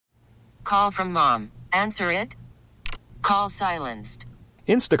Call from mom. Answer it. Call silenced.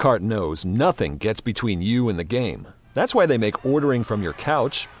 Instacart knows nothing gets between you and the game. That's why they make ordering from your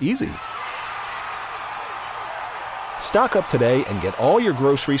couch easy. Stock up today and get all your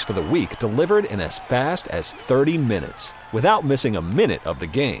groceries for the week delivered in as fast as 30 minutes without missing a minute of the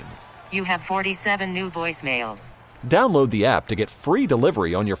game. You have 47 new voicemails. Download the app to get free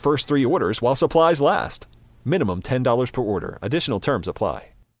delivery on your first 3 orders while supplies last. Minimum $10 per order. Additional terms apply.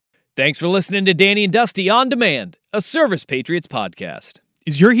 Thanks for listening to Danny and Dusty On Demand, a Service Patriots podcast.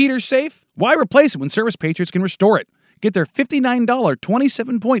 Is your heater safe? Why replace it when Service Patriots can restore it? Get their $59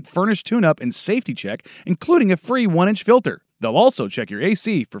 27-point furnace tune-up and safety check, including a free 1-inch filter. They'll also check your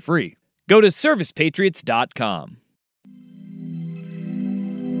AC for free. Go to ServicePatriots.com.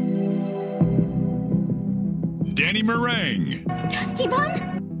 Danny Meringue. Dusty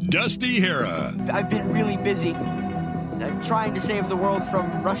Bun? Dusty Hera. I've been really busy trying to save the world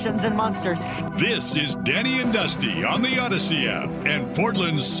from Russians and monsters. This is Danny and Dusty on the Odyssey app and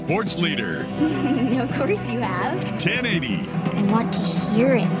Portland's sports leader. Of course you have. 1080. I want to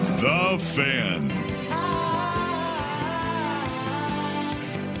hear it. The Fan.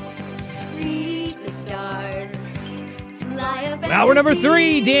 Reach the stars. Hour number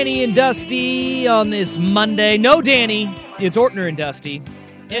 3, Danny and Dusty on this Monday. No Danny, it's Ortner and Dusty.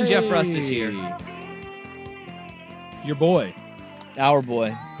 And Jeff Rust is here. Your boy. Our boy.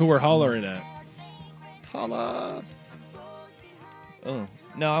 Who we're hollering at. Holla. Oh,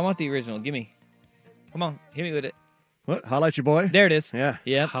 no, I want the original. Give me. Come on, hit me with it. What? Holla at your boy? There it is. Yeah.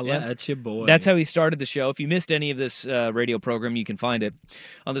 Yep. Holla at your boy. That's how he started the show. If you missed any of this radio program, you can find it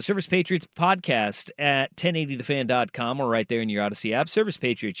on the Service Patriots podcast at 1080thefan.com or right there in your Odyssey app. Service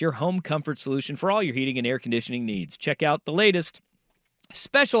Patriots, your home comfort solution for all your heating and air conditioning needs. Check out the latest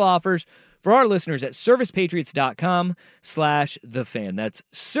special offers for our listeners at servicepatriots.com/thefan. That's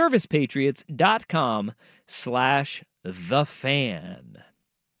servicepatriots.com/thefan.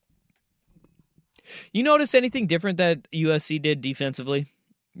 You notice anything different that USC did defensively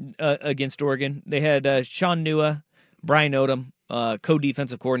against Oregon? They had Sean Nua, Brian Odom,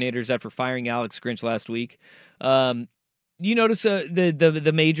 co-defensive coordinators after firing Alex Grinch last week. You notice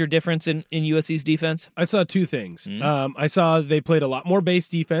the major difference in USC's defense? I saw two things. I saw they played a lot more base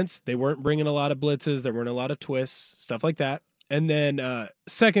defense. They weren't bringing a lot of blitzes. There weren't a lot of twists, stuff like that. And then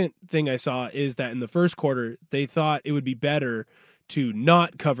second thing I saw is that in the first quarter, they thought it would be better to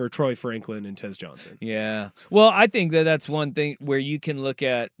not cover Troy Franklin and Tez Johnson. Yeah. Well, I think that's one thing where you can look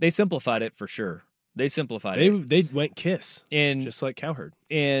at, they simplified it for sure. They simplified it. They went kiss, and just like Cowherd.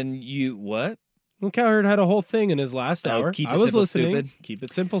 And you, what? Well, Cowherd had a whole thing in his last hour. Keep it I was simple, listening. stupid. Keep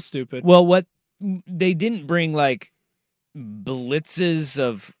it simple, stupid. Well, what they didn't bring like blitzes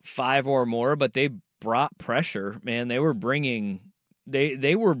of 5 or more, but they brought pressure, man. They were bringing,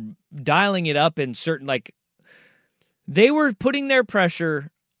 they were dialing it up in certain, like, they were putting their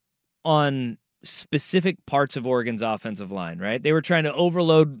pressure on specific parts of Oregon's offensive line, right? They were trying to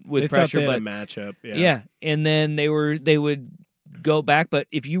overload with pressure, but a matchup, yeah. And then they would go back, but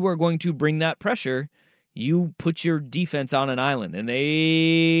if you were going to bring that pressure, you put your defense on an island, and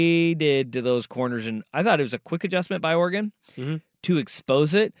they did to those corners. And I thought it was a quick adjustment by Oregon to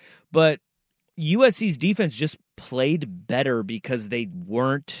expose it, but USC's defense just played better because they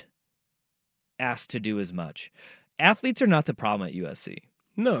weren't asked to do as much. Athletes are not the problem at USC.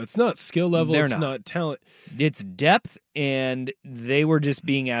 No, it's not skill level. It's not talent. It's depth, and they were just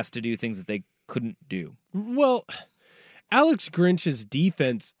being asked to do things that they couldn't do. Well, Alex Grinch's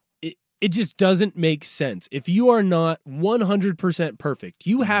defense, it just doesn't make sense. If you are not 100% perfect,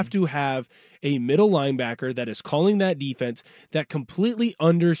 you have to have a middle linebacker that is calling that defense that completely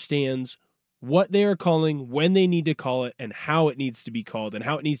understands what they are calling, when they need to call it, and how it needs to be called, and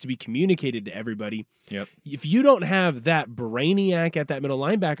how it needs to be communicated to everybody. Yep. If you don't have that brainiac at that middle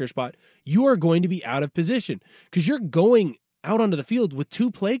linebacker spot, you are going to be out of position because you're going out onto the field with 2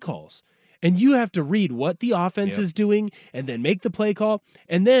 play calls. And you have to read what the offense is doing and then make the play call.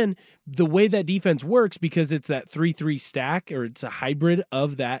 And then the way that defense works, because it's that 3-3 stack, or it's a hybrid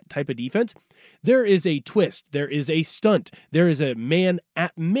of that type of defense, there is a twist, there is a stunt, there is a man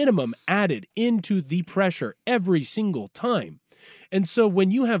at minimum added into the pressure every single time. And so when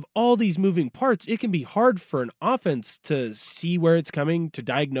you have all these moving parts, it can be hard for an offense to see where it's coming, to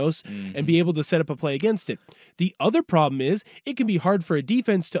diagnose, and be able to set up a play against it. The other problem is it can be hard for a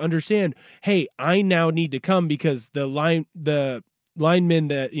defense to understand, hey, I now need to come because the lineman,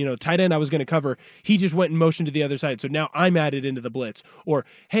 that, tight end I was going to cover, he just went in motion to the other side. So now I'm added into the blitz. Or,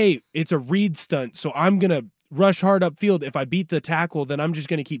 hey, it's a read stunt, so I'm going to rush hard upfield. If I beat the tackle, then I'm just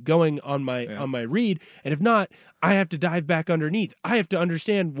going to keep going on my read. And if not, I have to dive back underneath. I have to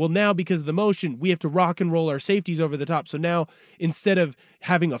understand, well, now because of the motion, we have to rock and roll our safeties over the top. So now instead of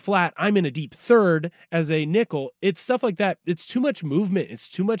having a flat, I'm in a deep third as a nickel. It's stuff like that. It's too much movement. It's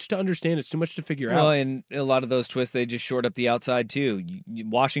too much to understand. It's too much to figure out. Well, and a lot of those twists, they just short up the outside too.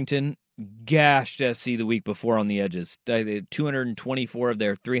 Washington gashed SC the week before on the edges. 224 of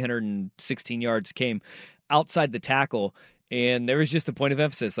their 316 yards came outside the tackle, and there was just a point of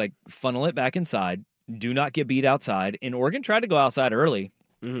emphasis, like funnel it back inside. Do not get beat outside. And Oregon tried to go outside early.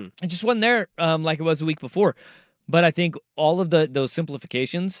 It just wasn't there like it was the week before. But I think all of those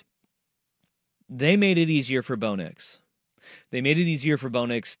simplifications, they made it easier for Bo Nix. They made it easier for Bo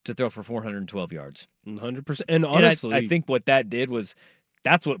Nix to throw for 412 yards. 100%. And honestly, I think what that did was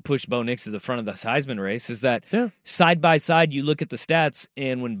that's what pushed Bo Nix to the front of the Heisman race, is that side by side, you look at the stats,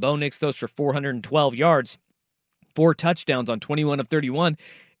 and when Bo Nix throws for 412 yards, 4 touchdowns on 21 of 31,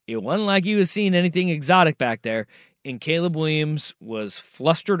 it wasn't like he was seeing anything exotic back there. And Caleb Williams was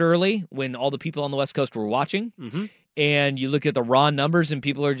flustered early when all the people on the West Coast were watching. And you look at the raw numbers, and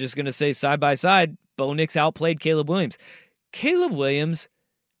people are just going to say side by side, Bo Nix outplayed Caleb Williams. Caleb Williams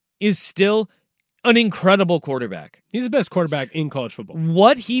is still an incredible quarterback. He's the best quarterback in college football.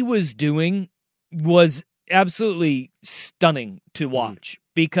 What he was doing was absolutely stunning to watch,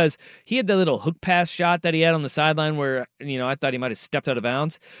 because he had the little hook pass shot that he had on the sideline where, I thought he might have stepped out of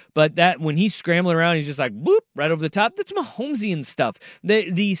bounds. But that when he's scrambling around, he's just like, whoop, right over the top. That's Mahomesian stuff.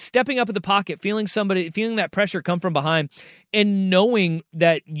 The stepping up at the pocket, feeling that pressure come from behind, and knowing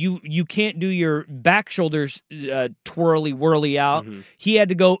that you can't do your back shoulders twirly whirly out. He had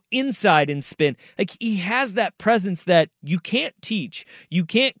to go inside and spin. Like, he has that presence that you can't teach, you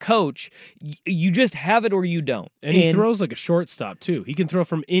can't coach. You just have it or you don't. And he throws like a shortstop too. He can throw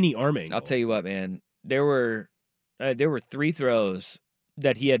from any arm angle. I'll tell you what, man. There were 3 throws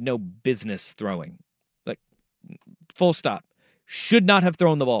that he had no business throwing. Like, full stop. Should not have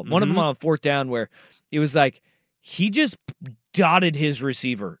thrown the ball. One of them on 4th down where it was like he just dotted his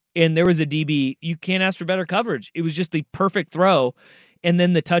receiver, and there was a DB. You can't ask for better coverage. It was just the perfect throw. And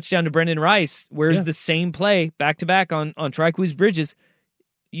then the touchdown to Brendan Rice, where's the same play back-to-back on Triquez Bridges.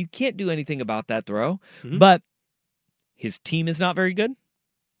 You can't do anything about that throw. But his team is not very good,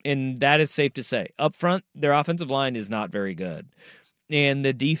 and that is safe to say. Up front, their offensive line is not very good. And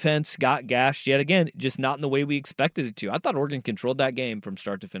the defense got gashed yet again, just not in the way we expected it to. I thought Oregon controlled that game from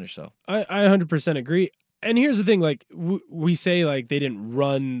start to finish, though. I 100% agree. And here's the thing, like, we say, like, they didn't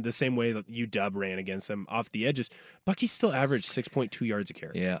run the same way that UW ran against them off the edges. Bucky still averaged 6.2 yards a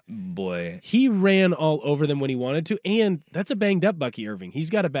carry. Yeah, boy. He ran all over them when he wanted to, and that's a banged-up Bucky Irving.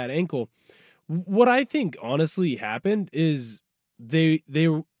 He's got a bad ankle. What I think honestly happened is they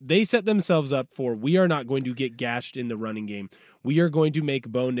set themselves up for, we are not going to get gashed in the running game. We are going to make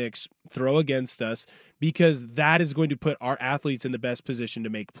Bo Nix throw against us, because that is going to put our athletes in the best position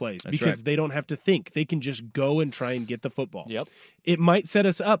to make plays. That's because right. they don't have to think. They can just go and try and get the football. Yep. It might set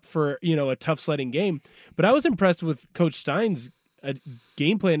us up for, a tough sledding game. But I was impressed with Coach Stein's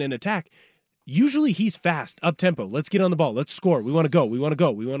game plan and attack. Usually he's fast, up-tempo. Let's get on the ball. Let's score. We want to go. We want to go.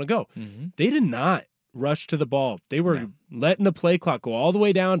 We want to go. They did not rush to the ball. They were letting the play clock go all the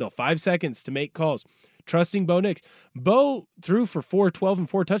way down to 5 seconds to make calls, trusting Bo Nix. Bo threw for 412 and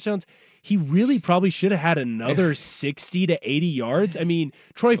 4 touchdowns. He really probably should have had another 60 to 80 yards. I mean,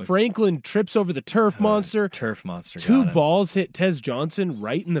 Troy Franklin trips over the turf monster. Turf monster. 2 balls hit Tez Johnson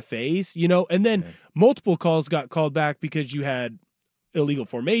right in the face, and then multiple calls got called back because you had illegal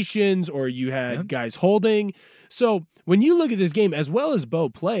formations or you had guys holding. So when you look at this game, as well as Bo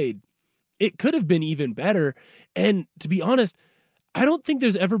played, it could have been even better. And to be honest, I don't think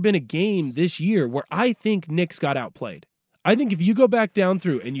there's ever been a game this year where I think Nix got outplayed. I think if you go back down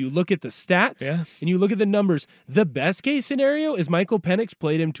through and you look at the stats and you look at the numbers, the best case scenario is Michael Penix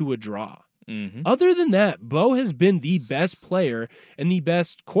played him to a draw. Other than that, Bo has been the best player and the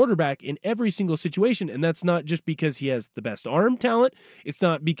best quarterback in every single situation. And that's not just because he has the best arm talent. It's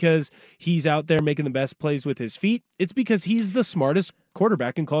not because he's out there making the best plays with his feet. It's because he's the smartest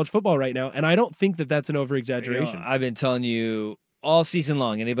quarterback in college football right now. And I don't think that that's an over-exaggeration. I've been telling you all season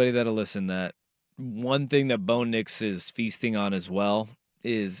long, anybody that'll listen, that one thing that Bo Nix is feasting on as well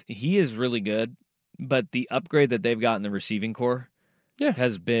is he is really good, but the upgrade that they've got in the receiving core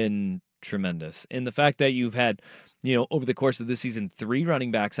has been tremendous. And the fact that you've had, over the course of this season, 3 running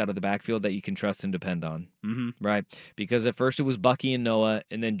backs out of the backfield that you can trust and depend on, right? Because at first it was Bucky and Noah,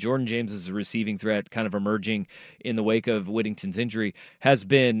 and then Jordan James as a receiving threat kind of emerging in the wake of Whittington's injury has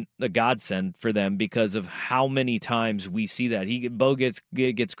been a godsend for them because of how many times we see that. Bo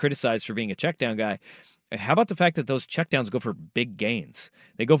gets criticized for being a check down guy. how about the fact that those checkdowns go for big gains?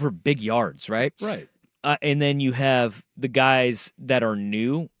 They go for big yards, right? Right. And then you have the guys that are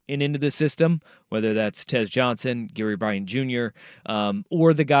new and into the system, whether that's Tez Johnson, Gary Bryant Jr.,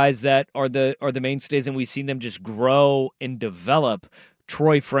 or the guys that are the mainstays, and we've seen them just grow and develop.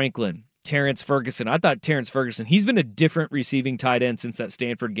 Troy Franklin, Terrence Ferguson. I thought Terrence Ferguson, he's been a different receiving tight end since that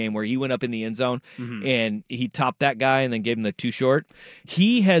Stanford game where he went up in the end zone and he topped that guy and then gave him the too short.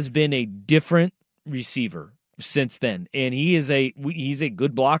 He has been a different receiver since then, and he's a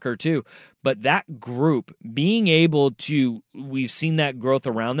good blocker too. But that group being able to, we've seen that growth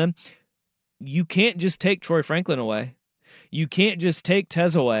around them. You can't just take Troy Franklin away. You can't just take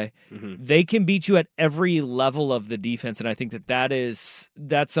Tez away. They can beat you at every level of the defense, and I think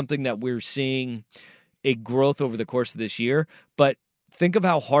that's something that we're seeing a growth over the course of this year. But think of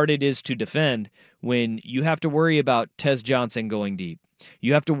how hard it is to defend when you have to worry about Tez Johnson going deep.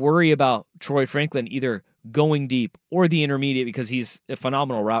 You have to worry about Troy Franklin either going deep or the intermediate because he's a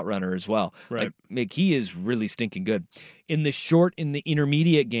phenomenal route runner as well. Right. Like he is really stinking good. In the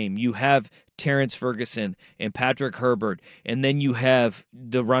intermediate game, you have Terrence Ferguson and Patrick Herbert, and then you have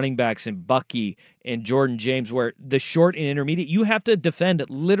the running backs and Bucky and Jordan James, where the short and intermediate, you have to defend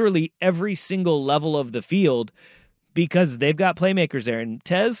literally every single level of the field because they've got playmakers there. And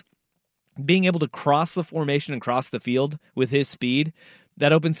Tez, being able to cross the formation and cross the field with his speed,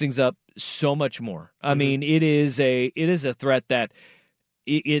 that opens things up so much more. I mean, it is a threat that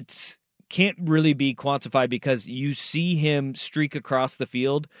it's can't really be quantified because you see him streak across the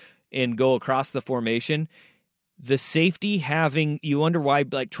field and go across the formation. The safety you wonder why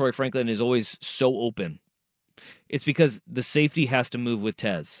like Troy Franklin is always so open. It's because the safety has to move with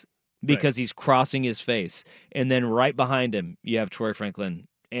Tez because he's crossing his face. And then right behind him, you have Troy Franklin,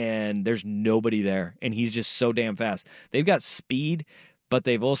 and there's nobody there. And he's just so damn fast. They've got speed, but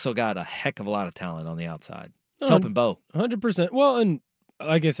they've also got a heck of a lot of talent on the outside. It's helping Bo. 100%. Well, and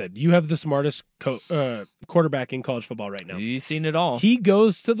like I said, you have the smartest quarterback in college football right now. You've seen it all. He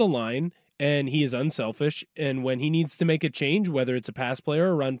goes to the line, and he is unselfish. And when he needs to make a change, whether it's a pass play or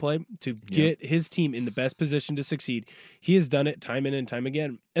a run play, to get his team in the best position to succeed, he has done it time in and time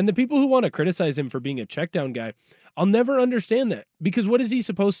again. And the people who want to criticize him for being a check down guy, I'll never understand that. Because what is he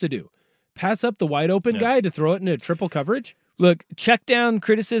supposed to do? Pass up the wide open guy to throw it into triple coverage? Look, check down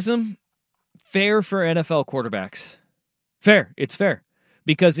criticism, fair for NFL quarterbacks. Fair. It's fair.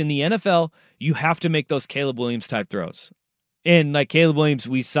 Because in the NFL, you have to make those Caleb Williams type throws. And like Caleb Williams,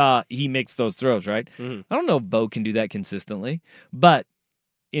 we saw he makes those throws, right? I don't know if Bo can do that consistently. But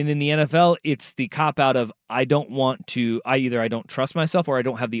in the NFL, it's the cop-out of I don't trust myself or I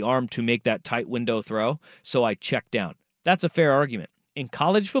don't have the arm to make that tight window throw, so I check down. That's a fair argument. In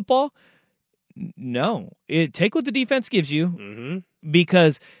college football, no. Take what the defense gives you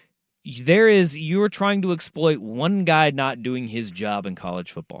because you're trying to exploit one guy not doing his job in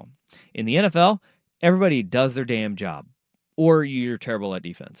college football. In the NFL, everybody does their damn job, or you're terrible at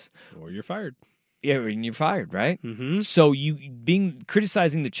defense, or you're fired. Yeah, and you're fired, right? So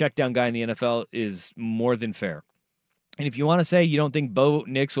criticizing the check down guy in the NFL is more than fair. And if you want to say you don't think Bo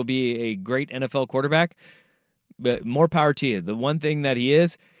Nix will be a great NFL quarterback, but more power to you. The one thing that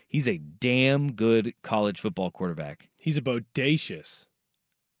he's a damn good college football quarterback. He's a bodacious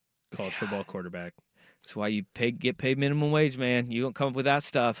college football quarterback. That's why you get paid minimum wage, man. You don't come up with that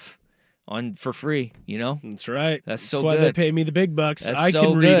stuff for free, you know? That's right. That's why good. They pay me the big bucks. That's I so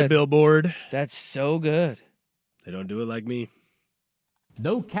can read good. a billboard. That's so good. They don't do it like me.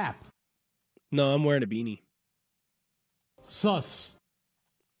 No cap. No, I'm wearing a beanie. Sus.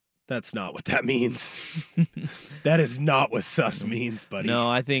 That's not what that means. That is not what sus means, buddy.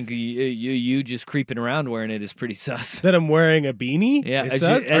 No, I think you just creeping around wearing it is pretty sus. That I'm wearing a beanie? Yeah,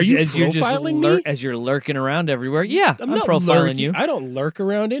 Are you profiling me? As you're lurking around everywhere. Yeah, I'm not profiling lurking. you. I don't lurk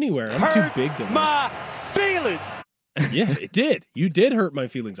around anywhere. I'm too big to lurk. My feelings. Yeah, it did. You did hurt my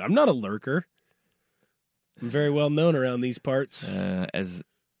feelings. I'm not a lurker. I'm very well known around these parts. Because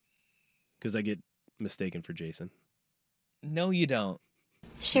I get mistaken for Jason. No, you don't.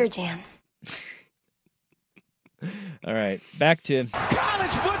 Sure, Jan. All right, back to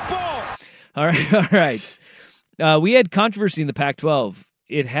College football. All right. We had controversy in the Pac-12.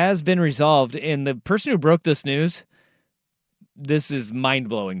 It has been resolved, and the person who broke this news, this is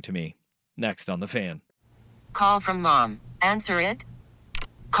mind-blowing to me. Next on The Fan. Call from mom. Answer it.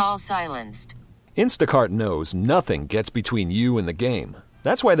 Call silenced. Instacart knows nothing gets between you and the game.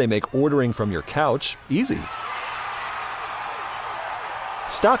 That's why they make ordering from your couch easy.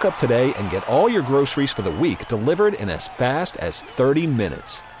 Stock up today and get all your groceries for the week delivered in as fast as 30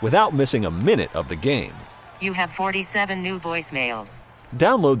 minutes without missing a minute of the game. You have 47 new voicemails.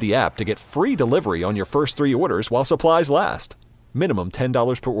 Download the app to get free delivery on your first 3 orders while supplies last. Minimum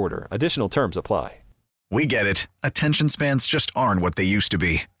 $10 per order. Additional terms apply. We get it. Attention spans just aren't what they used to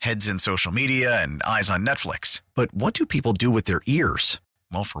be. Heads in social media and eyes on Netflix. But what do people do with their ears?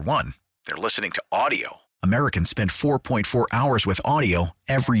 Well, for one, they're listening to audio. Americans spend 4.4 hours with audio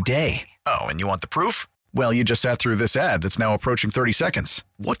every day. Oh, and you want the proof? Well, you just sat through this ad that's now approaching 30 seconds.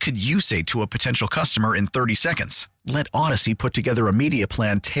 What could you say to a potential customer in 30 seconds? Let Odyssey put together a media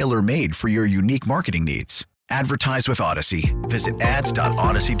plan tailor-made for your unique marketing needs. Advertise with Odyssey. Visit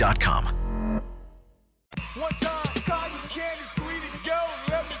ads.odyssey.com. One time, cotton candy, sweet and go.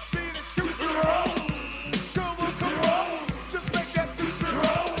 Let me see the Tootsie Roll. Come on, just make that Tootsie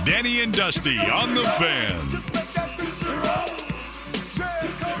Roll. Danny and Dusty on the Fan. Just make that Tootsie Roll.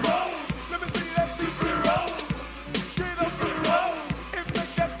 Yeah, come on, let me see that Tootsie Roll. Get up and roll and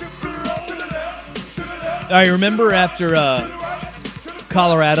make that Tootsie Roll. To the left, to the left. I remember after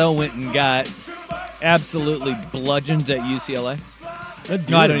Colorado went and got absolutely bludgeoned at UCLA.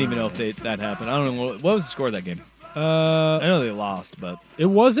 No, I don't even know if that happened. I don't know. What was the score of that game? I know they lost, but it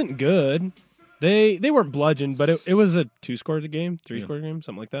wasn't good. They weren't bludgeoned, but it was a 2-score game, 3-score game,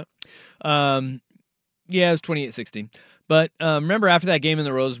 something like that. Yeah, it was 28-16. But remember after that game in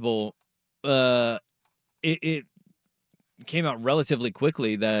the Rose Bowl, it came out relatively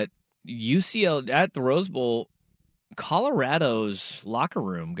quickly that UCLA at the Rose Bowl, Colorado's locker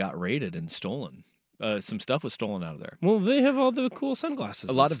room got raided and stolen. Some stuff was stolen out of there. Well, they have all the cool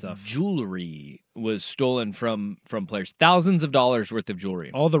sunglasses. A lot of stuff. Jewelry was stolen from players. Thousands of dollars worth of jewelry.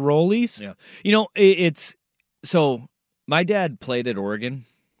 All the rollies? Yeah. You know, it's so my dad played at Oregon,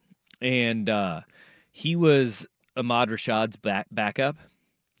 and he was Ahmad Rashad's backup.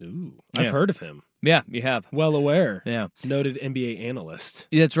 Ooh, I've heard of him. Yeah, you have. Well aware. Yeah. Noted NBA analyst.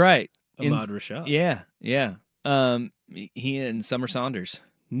 That's right. Ahmad Rashad. Yeah, yeah. He and Summer Saunders.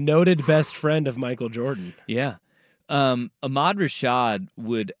 Noted best friend of Michael Jordan. Yeah. Ahmad Rashad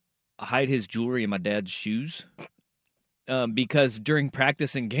would hide his jewelry in my dad's shoes because during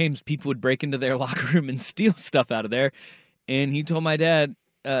practice and games, people would break into their locker room and steal stuff out of there. And he told my dad,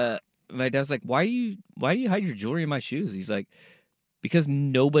 was like, why do you hide your jewelry in my shoes? He's like, because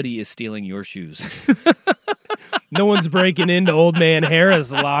nobody is stealing your shoes. No one's breaking into old man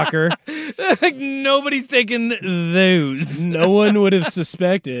Harris' locker. Like nobody's taking those. No one would have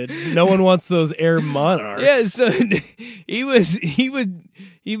suspected. No one wants those Air Monarchs. Yeah, so he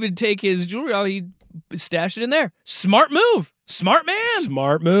would take his jewelry out, he'd stash it in there. Smart move. Smart man.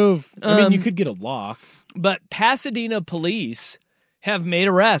 Smart move. I mean, you could get a lock. But Pasadena police have made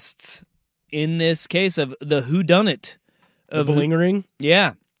arrests in this case of the whodunit. The bling ring?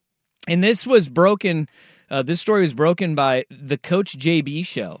 Yeah. And this was broken. This story was broken by the Coach JB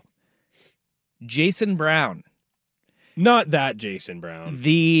show. Jason Brown. Not that Jason Brown.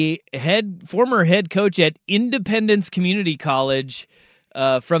 The former head coach at Independence Community College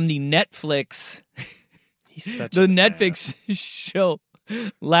from the Netflix Netflix show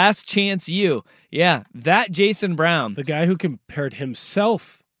Last Chance U. Yeah, that Jason Brown. The guy who compared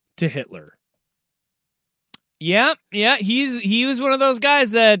himself to Hitler. Yeah, he was one of those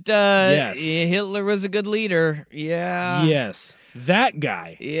guys that yes. Hitler was a good leader. Yeah. Yes. That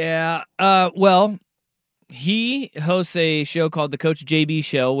guy. Yeah. Well, he hosts a show called the Coach JB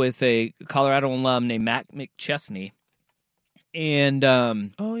Show with a Colorado alum named Matt McChesney. And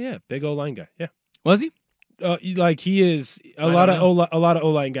oh yeah, big O-line guy. Yeah. Was he? Like he is a lot of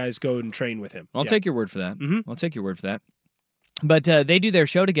O-line guys go and train with him. I'll take your word for that. Mm-hmm. I'll take your word for that. But they do their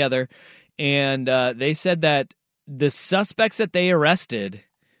show together. And they said that the suspects that they arrested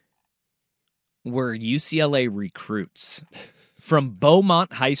were UCLA recruits from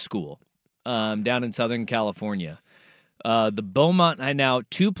Beaumont High School down in Southern California. Now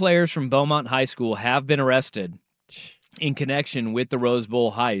 2 players from Beaumont High School have been arrested in connection with the Rose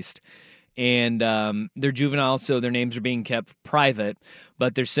Bowl heist. And they're juveniles, so their names are being kept private.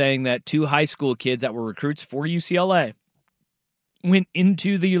 But they're saying that 2 high school kids that were recruits for UCLA went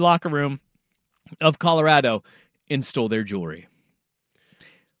into the locker room of Colorado and stole their jewelry.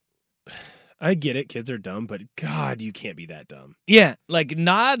 I get it, kids are dumb, but God, you can't be that dumb. Yeah,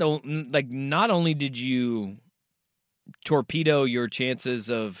 not only did you torpedo your chances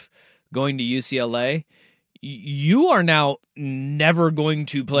of going to UCLA, you are now never going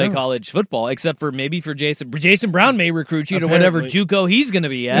to play college football, except for maybe for Jason. Jason Brown may recruit you to whatever JUCO he's going to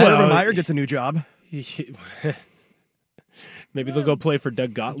be at. Whatever, Meyer gets a new job. Maybe they'll go play for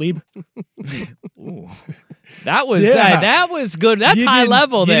Doug Gottlieb. Ooh. That was good. That's high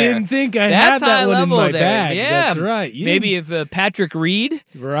level there. You didn't think I That's had that high one in level my there. bag. Yeah, That's right. Maybe if Patrick Reed,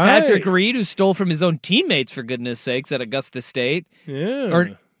 who stole from his own teammates for goodness sakes at Augusta State.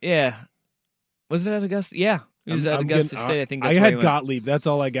 Was it at Augusta? Yeah, it was at Augusta State. I think that's I where he had went. Gottlieb. That's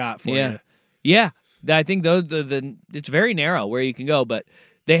all I got for you. Yeah. I think it's very narrow where you can go, but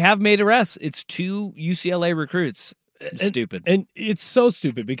they have made arrests. It's 2 UCLA recruits. Stupid. And it's so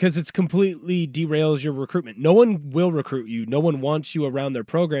stupid because it's completely derails your recruitment. No one will recruit you. No one wants you around their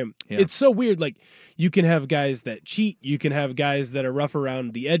program. Yeah. It's so weird. Like, you can have guys that cheat. You can have guys that are rough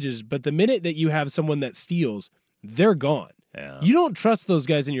around the edges. But the minute that you have someone that steals, they're gone. Yeah. You don't trust those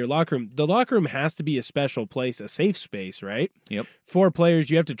guys in your locker room. The locker room has to be a special place, a safe space, right? Yep. For players,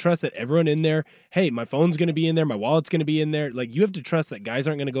 you have to trust that everyone in there, hey, my phone's going to be in there, my wallet's going to be in there. Like, you have to trust that guys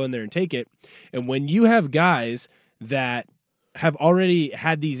aren't going to go in there and take it. And when you have guys that have already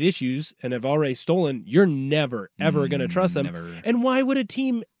had these issues and have already stolen, you're never, ever going to trust them. Never. And why would a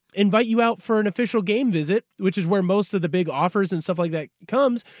team invite you out for an official game visit, which is where most of the big offers and stuff like that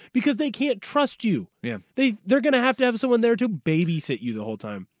comes, because they can't trust you. Yeah. They're going to have someone there to babysit you the whole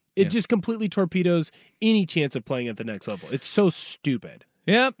time. It just completely torpedoes any chance of playing at the next level. It's so stupid.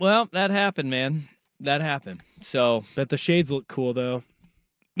 Yeah, well, that happened, man. That happened. So, but the shades look cool, though.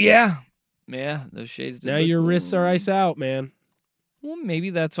 Yeah. Yeah, those shades did now look your cool. wrists are ice out, man. Well,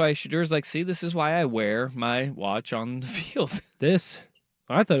 maybe that's why Shadur's like, see, this is why I wear my watch on the field.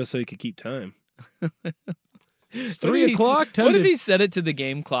 I thought it was so you could keep time. It's 3 o'clock. What if he set it to the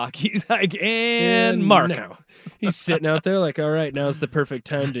game clock? He's like, and mark. Now. He's sitting out there like, all right, now's the perfect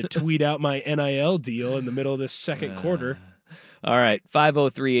time to tweet out my NIL deal in the middle of this second quarter. All right,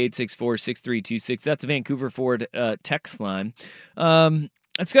 503-864-6326. That's a Vancouver Ford text line.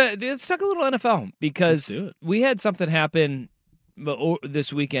 Let's talk a little NFL because we had something happen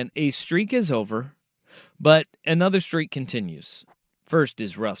this weekend. A streak is over, but another streak continues. First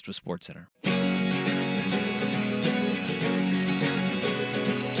is Rust with SportsCenter.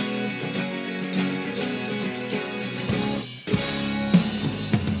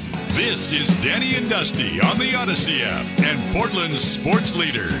 This is Danny and Dusty on the Odyssey app and Portland's sports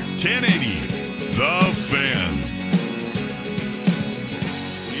leader, 1080, The Fan.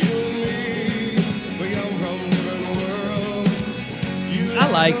 I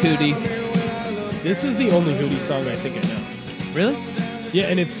like Hootie. This is the only Hootie song I think I know. Really? Yeah,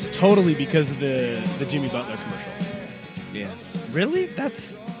 and it's totally because of the Jimmy Butler commercial. Yeah. Really?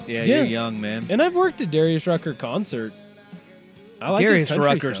 You're young, man. And I've worked at Darius Rucker concert. I like Darius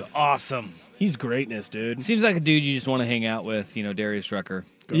Rucker's awesome. He's greatness, dude. Seems like a dude you just want to hang out with, Darius Rucker.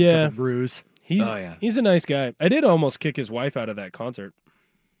 Yeah. Bruise. He's a nice guy. I did almost kick his wife out of that concert.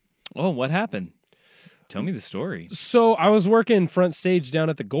 Oh, what happened? Tell me the story. So I was working front stage down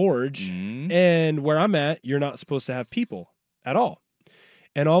at the Gorge, and where I'm at, you're not supposed to have people at all.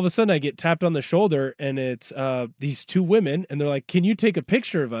 And all of a sudden, I get tapped on the shoulder, and it's these 2 women, and they're like, "Can you take a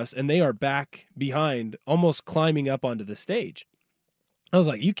picture of us?" And they are back behind, almost climbing up onto the stage. I was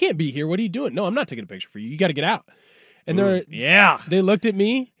like, "You can't be here. What are you doing?" "No, I'm not taking a picture for you. You got to get out." And they looked at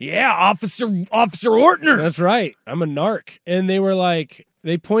me. Yeah, Officer Ortner. That's right. I'm a narc. And they were like,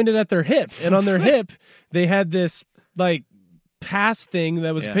 they pointed at their hip, and on their hip, they had this like pass thing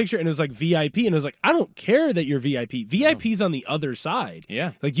that was a picture, and it was like VIP. And it was like, I don't care that you're VIP. VIP's on the other side.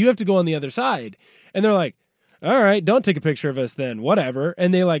 Yeah. Like, you have to go on the other side. And they're like, all right, don't take a picture of us then, whatever.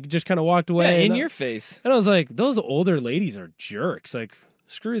 And they like just kind of walked away. Yeah, in your face. And I was like, those older ladies are jerks. Like,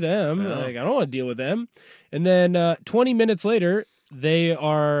 screw them. Yeah. Like, I don't want to deal with them. And then 20 minutes later,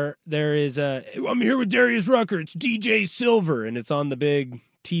 I'm here with Darius Rucker. It's DJ Silver. And it's on the big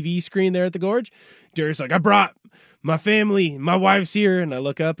TV screen there at the Gorge. Darius like, I brought my family. My wife's here. And I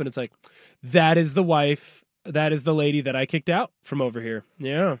look up and it's like, that is the wife. That is the lady that I kicked out from over here.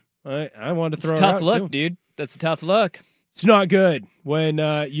 Yeah. I wanted to throw her out. It's a tough look, dude. That's a tough look. It's not good when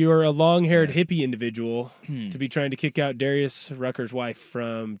you're a long-haired hippie individual to be trying to kick out Darius Rucker's wife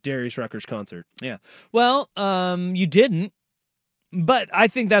from Darius Rucker's concert. Yeah. Well, you didn't, but I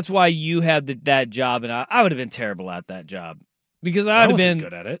think that's why you had that job, and I would have been terrible at that job because I would have been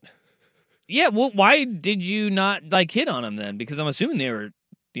good at it. Yeah. Well, why did you not like hit on them then? Because I'm assuming they were,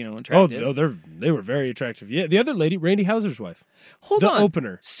 attractive. Oh, they were very attractive. Yeah, the other lady, Randy Houser's wife. Hold on. The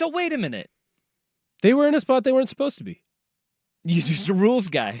opener. So wait a minute. They were in a spot they weren't supposed to be. You're just a rules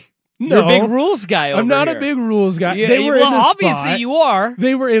guy. No. You're a big rules guy over I'm not here. a big rules guy. Yeah, they were in a obviously spot, you are.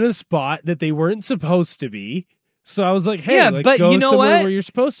 They were in a spot that they weren't supposed to be. So I was like, hey, but go you know somewhere what? where you're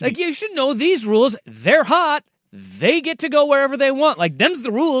supposed to be. Like, you should know these rules. They're hot. they get to go wherever they want. Like, them's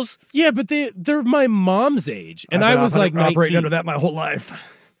the rules. Yeah, but they're my mom's age, and I was like 19. operating under that my whole life.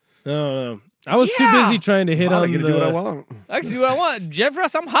 No. I was too busy trying to hit on I get to do what I want. I can do what I want. Jeff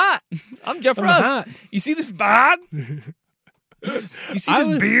Russ, I'm hot. I'm Jeff Russ. hot. You see this bod? You see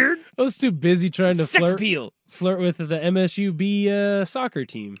this beard? I was too busy trying to Sex appeal. flirt with the MSUB soccer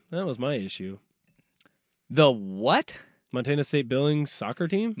team. That was my issue. The what? Montana State Billings soccer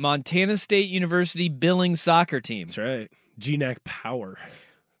team? Montana State University Billings soccer team. That's right. GNAC Power.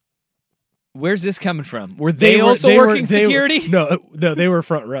 Where's this coming from? Were they also working security? No, they were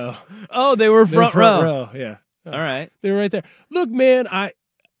front row. Oh, they were front row. Yeah. All right. They were right there. Look, man, I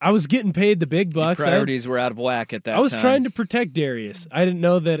was getting paid the big bucks. Your priorities were out of whack at that time. I was trying to protect Darius. I didn't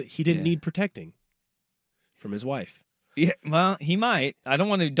know that he didn't need protecting from his wife. Yeah, well, he might.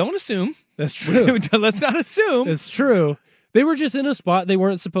 Don't assume. That's true. Let's not assume. It's true. They were just in a spot they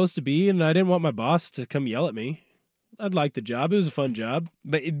weren't supposed to be, and I didn't want my boss to come yell at me. I'd like the job. It was a fun job.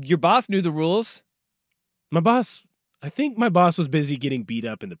 But your boss knew the rules? I think my boss was busy getting beat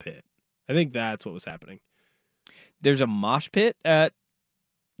up in the pit. I think that's what was happening. There's a mosh pit at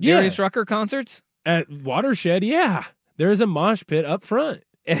Darius Rucker concerts? At Watershed, yeah. There is a mosh pit up front.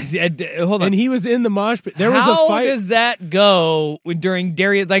 Hold on. And he was in the mosh pit. There was How a fight. does that go during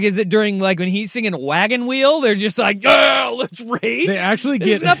Darius? Like, is it during, like, when he's singing Wagon Wheel? They're just like, yeah, let's rage. They actually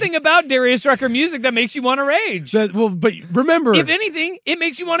There's get nothing about Darius Rucker music that makes you want to rage. But remember, if anything, it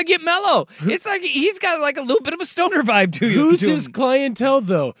makes you want to get mellow. It's like he's got like a little bit of a stoner vibe to you. Who's his clientele,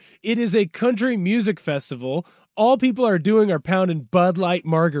 though? It is a country music festival. All people are doing are pounding Bud Light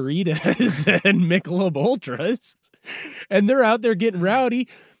margaritas and Michelob Ultras, and they're out there getting rowdy.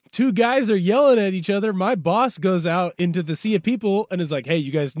 Two guys are yelling at each other. My boss goes out into the sea of people and is like, hey,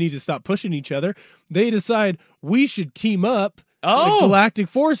 you guys need to stop pushing each other. They decide we should team up like galactic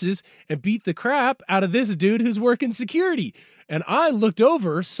forces and beat the crap out of this dude who's working security. And I looked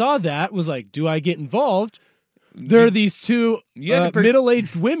over, saw that, was like, do I get involved? There are these two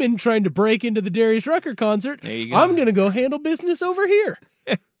middle-aged women trying to break into the Darius Rucker concert. I'm going to go handle business over here.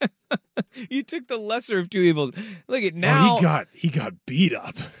 You took the lesser of two evils. Look at now. He got beat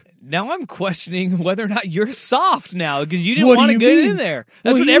up. Now I'm questioning whether or not you're soft now because you didn't want to get in there.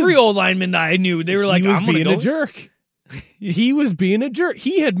 That's what every old lineman I knew. They were like, I'm going to go. He was being a jerk. He was being a jerk.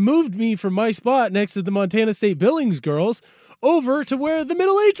 He had moved me from my spot next to the Montana State Billings girls over to where the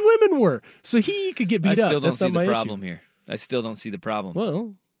middle-aged women were, so he could get beat up. I still don't see the problem here. I still don't see the problem.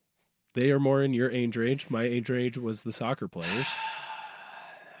 Well, they are more in your age range. My age range was the soccer players.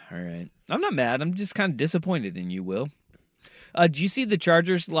 All right. I'm not mad. I'm just kind of disappointed in you, Will. Did you see the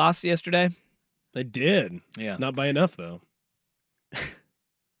Chargers lost yesterday? I did. Yeah. Not by enough, though.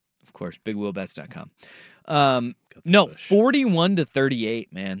 Of course, bigwillbets.com. No,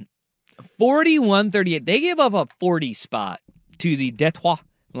 41-38, man. 41-38. They gave up a 40 spot to the Detroit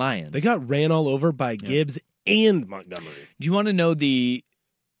Lions. They got ran all over by Gibbs and Montgomery. Do you want to know the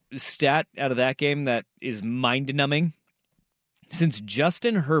stat out of that game that is mind-numbing? Since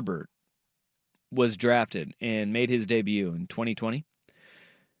Justin Herbert was drafted and made his debut in 2020,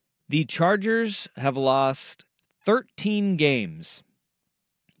 the Chargers have lost 13 games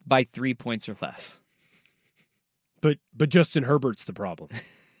by 3 points or less. But Justin Herbert's the problem.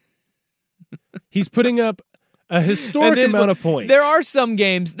 He's putting up a historic amount of points. There are some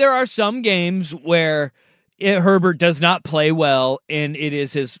games where Herbert does not play well and it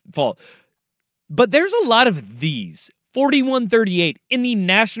is his fault. But there's a lot of these. 41-38 in the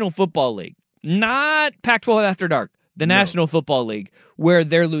National Football League. Not Pac-12 After Dark. The National Football League, where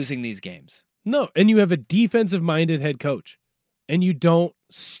they're losing these games. No, and you have a defensive-minded head coach. And you don't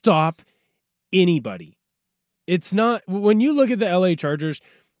stop anybody. It's not... When you look at the LA Chargers,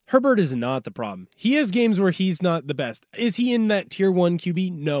 Herbert is not the problem. He has games where he's not the best. Is he in that Tier 1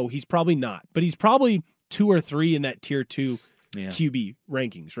 QB? No, he's probably not. But he's probably 2 or 3 in that Tier 2 QB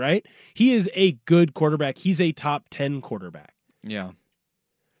rankings, right? He is a good quarterback. He's a top 10 quarterback. Yeah.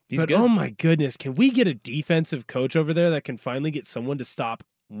 But good. Oh my goodness, can we get a defensive coach over there that can finally get someone to stop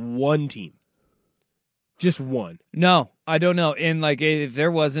one team? Just one. No, I don't know. And like if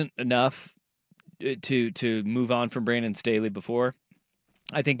there wasn't enough to move on from Brandon Staley before,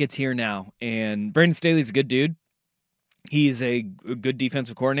 I think it's here now. And Brandon Staley's a good dude. He's a good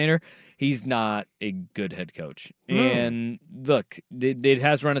defensive coordinator. He's not a good head coach. No. And look, it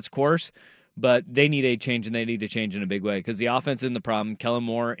has run its course, but they need a change, and they need to change in a big way because the offense isn't the problem. Kellen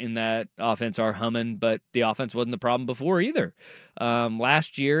Moore in that offense are humming, but the offense wasn't the problem before either.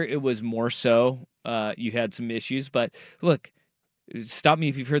 Last year, it was more so. You had some issues, but look, stop me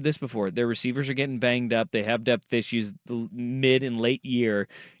if you've heard this before. Their receivers are getting banged up. They have depth issues mid and late year,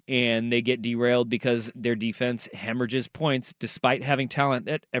 and they get derailed because their defense hemorrhages points despite having talent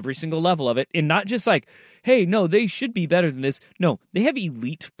at every single level of it. And not just like, hey, no, they should be better than this. No, they have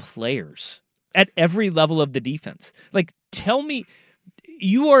elite players at every level of the defense. Like, tell me,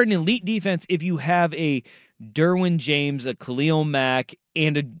 you are an elite defense if you have a Derwin James, a Khalil Mack,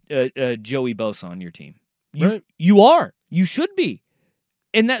 and a Joey Bosa on your team. You are. You should be.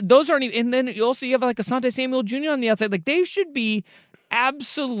 And those aren't even. And then you have like Asante Samuel Jr. on the outside. Like, they should be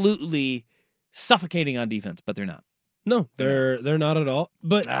absolutely suffocating on defense, but they're not. No, they're not at all.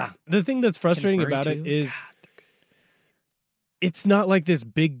 But the thing that's frustrating about it is it's not like this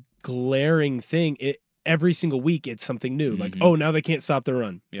big glaring thing. Every single week it's something new. Like, oh, now they can't stop the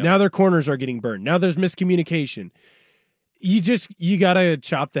run. Yep. Now their corners are getting burned. Now there's miscommunication. You gotta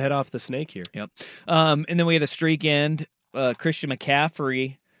chop the head off the snake here. Yep. And then we had a streak end. Christian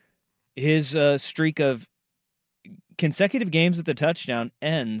McCaffrey, his streak of consecutive games with the touchdown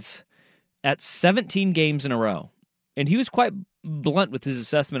ends at 17 games in a row. And he was quite blunt with his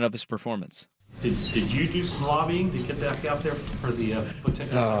assessment of his performance. Did you do some lobbying to get back out there for the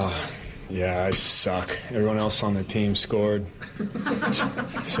potential? Yeah, I suck. Everyone else on the team scored,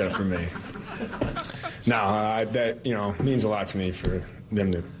 except for me. No, that means a lot to me for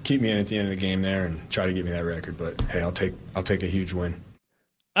them to keep me in at the end of the game there and try to get me that record. But hey, I'll take a huge win.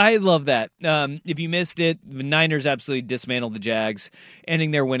 I love that. If you missed it, the Niners absolutely dismantled the Jags,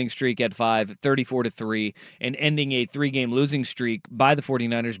 ending their winning streak at 34-3, and ending a 3-game losing streak by the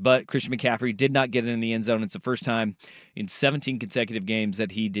 49ers. But Christian McCaffrey did not get it in the end zone. It's the first time in 17 consecutive games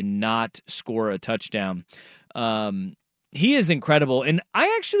that he did not score a touchdown. He is incredible. And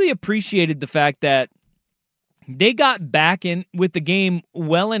I actually appreciated the fact that they got back in with the game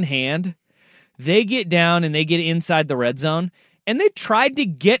well in hand. They get down and they get inside the red zone. And they tried to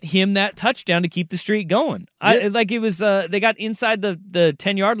get him that touchdown to keep the streak going. They got inside the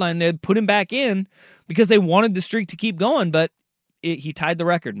 10-yard line. They put him back in because they wanted the streak to keep going, but he tied the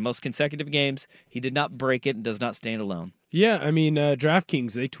record in most consecutive games. He did not break it and does not stand alone. Yeah, I mean,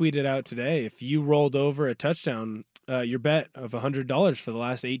 DraftKings, they tweeted out today, if you rolled over a touchdown, your bet of $100 for the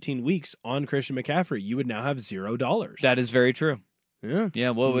last 18 weeks on Christian McCaffrey, you would now have $0. That is very true. Yeah.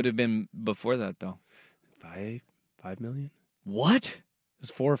 Yeah, what would have been before that, though? $5 million? What? It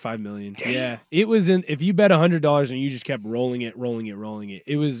was $4 or $5 million. Damn. Yeah, it was if you bet $100 and you just kept rolling it.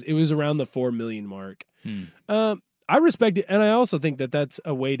 It was around the $4 million mark. I respect it, and I also think that that's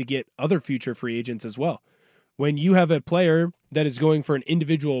a way to get other future free agents as well. When you have a player that is going for an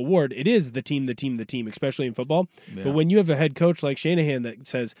individual award, it is the team, especially in football. Yeah. But when you have a head coach like Shanahan that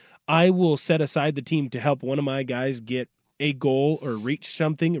says, "I will set aside the team to help one of my guys get a goal or reach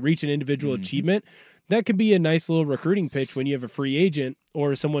an individual achievement." That could be a nice little recruiting pitch when you have a free agent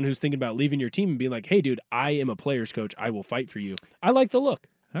or someone who's thinking about leaving your team and being like, hey, dude, I am a player's coach. I will fight for you. I like the look.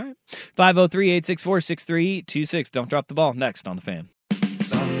 All right. 503-864-6326. Don't drop the ball. Next on The Fan.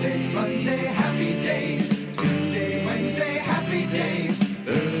 Sunday, Monday, happy days. Tuesday, Wednesday, happy days.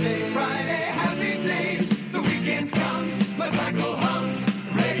 Thursday, Friday, happy days. The weekend comes, my cycle hums,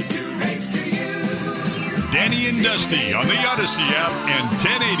 ready to race to you. Danny and Dusty on the Odyssey app and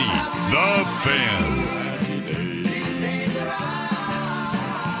 1080 The Fan.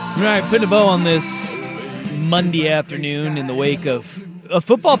 All right, putting a bow on this Monday afternoon in the wake of a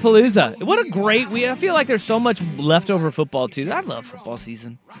football palooza. What a great week. I feel like there's so much leftover football, too. I love football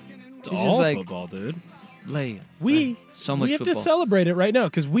season. It's all just football, dude. So much we have football. to celebrate it right now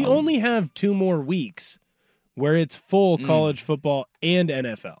because we only have 2 more weeks where it's full college football and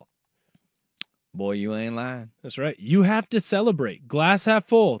NFL. Boy, you ain't lying. That's right. You have to celebrate. Glass half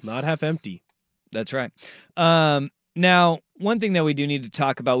full, not half empty. That's right. Now, one thing that we do need to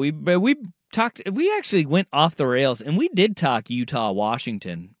talk about, we actually went off the rails, and we did talk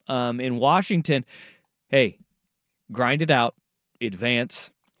Utah-Washington. In Washington, hey, grind it out,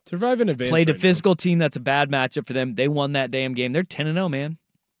 advance. Survive and advance. Played a physical team that's a bad matchup for them. They won that damn game. They're 10-0, man.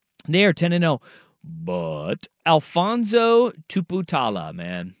 They are 10-0. But Alfonso Tuputala,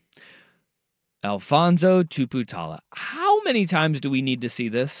 man. Alfonso Tuputala. How many times do we need to see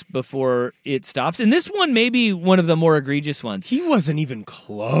this before it stops? And this one may be one of the more egregious ones. He wasn't even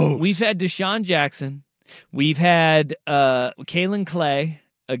close. We've had Deshaun Jackson. We've had Kalen Clay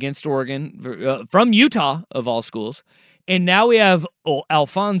against Oregon from Utah, of all schools. And now we have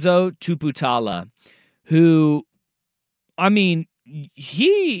Alfonso Tuputala, who, I mean,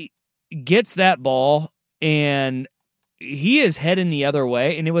 he gets that ball and he is heading the other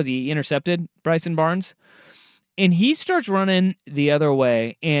way, and he intercepted Bryson Barnes, and he starts running the other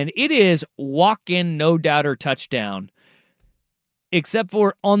way, and it is walk-in, no-doubter touchdown, except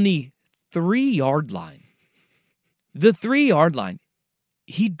for on the 3-yard line. The 3-yard line.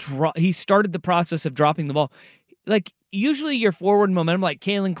 he started the process of dropping the ball. Like, usually your forward momentum, like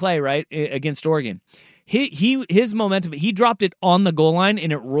Kalen Clay, right, against Oregon. His momentum, he dropped it on the goal line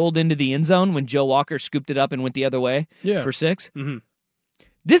and it rolled into the end zone when Joe Walker scooped it up and went the other way for 6. Mm-hmm.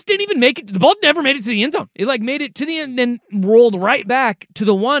 This didn't even make it. The ball never made it to the end zone. It like made it to the end, then rolled right back to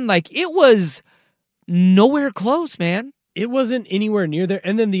the one. Like, it was nowhere close, man. It wasn't anywhere near there.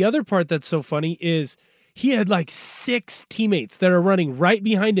 And then the other part that's so funny is he had like 6 teammates that are running right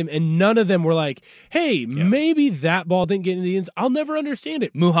behind him, and none of them were like, hey, maybe that ball didn't get into the end zone. I'll never understand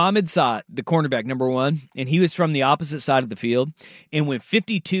it. Muhammad saw it, the cornerback, number 1, and he was from the opposite side of the field. And when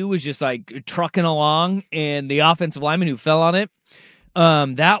 52 was just like trucking along, and the offensive lineman who fell on it,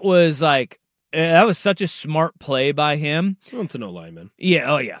 that was such a smart play by him. Well, it's an O-lineman.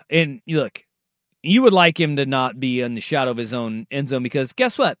 Yeah, oh yeah. And look, you would like him to not be in the shadow of his own end zone, because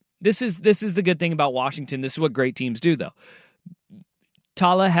guess what? This is the good thing about Washington. This is what great teams do, though.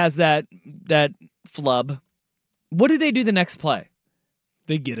 Tala has that flub. What do they do the next play?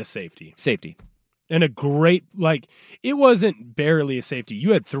 They get a safety. Safety. And a great, it wasn't barely a safety.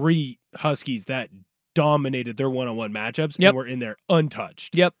 You had 3 Huskies that dominated their one-on-one matchups and were in there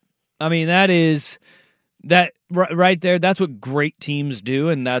untouched. Yep. I mean, that right there, that's what great teams do,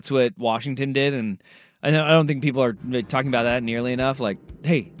 and that's what Washington did. And I don't think people are talking about that nearly enough. Like,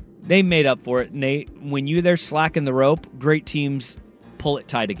 hey, they made up for it. And when they're slacking the rope, great teams pull it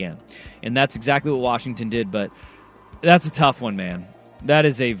tight again. And that's exactly what Washington did. But that's a tough one, man. That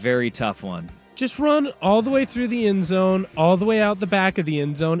is a very tough one. Just run all the way through the end zone, all the way out the back of the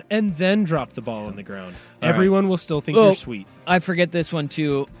end zone, and then drop the ball on the ground. All Everyone will still think you're sweet. I forget this one,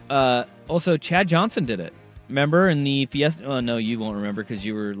 too. Also, Chad Johnson did it. Remember in the Fiesta? Oh no, you won't remember because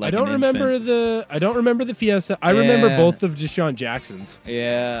you were like. I don't remember the Fiesta. I remember both of Deshaun Jackson's.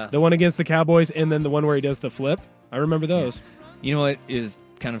 Yeah, the one against the Cowboys, and then the one where he does the flip. I remember those. Yeah. You know what is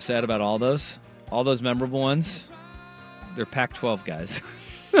kind of sad about all those memorable ones? They're Pac-12 guys.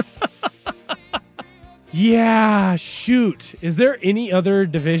 Yeah, shoot. Is there any other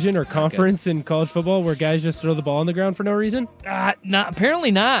division or conference in college football where guys just throw the ball on the ground for no reason?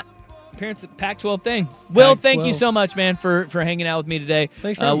 Apparently not. Apparently it's a Pac-12 thing. Will, thank you so much, man, for hanging out with me today.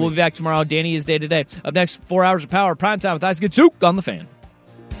 Thanks for having We'll be back tomorrow. Danny is day to day. Up next, 4 hours of power, prime time with Ice Gitsuk on the Fan.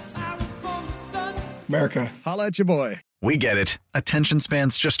 America, holla at your boy. We get it. Attention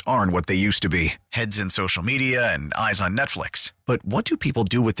spans just aren't what they used to be. Heads in social media and eyes on Netflix. But what do people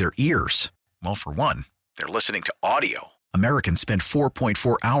do with their ears? Well, for one, they're listening to audio. Americans spend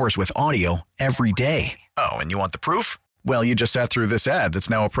 4.4 hours with audio every day. Oh, and you want the proof? Well, you just sat through this ad that's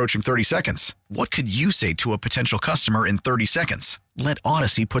now approaching 30 seconds. What could you say to a potential customer in 30 seconds? Let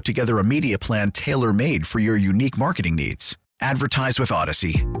Odyssey put together a media plan tailor-made for your unique marketing needs. Advertise with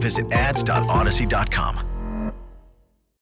Odyssey. Visit ads.odyssey.com.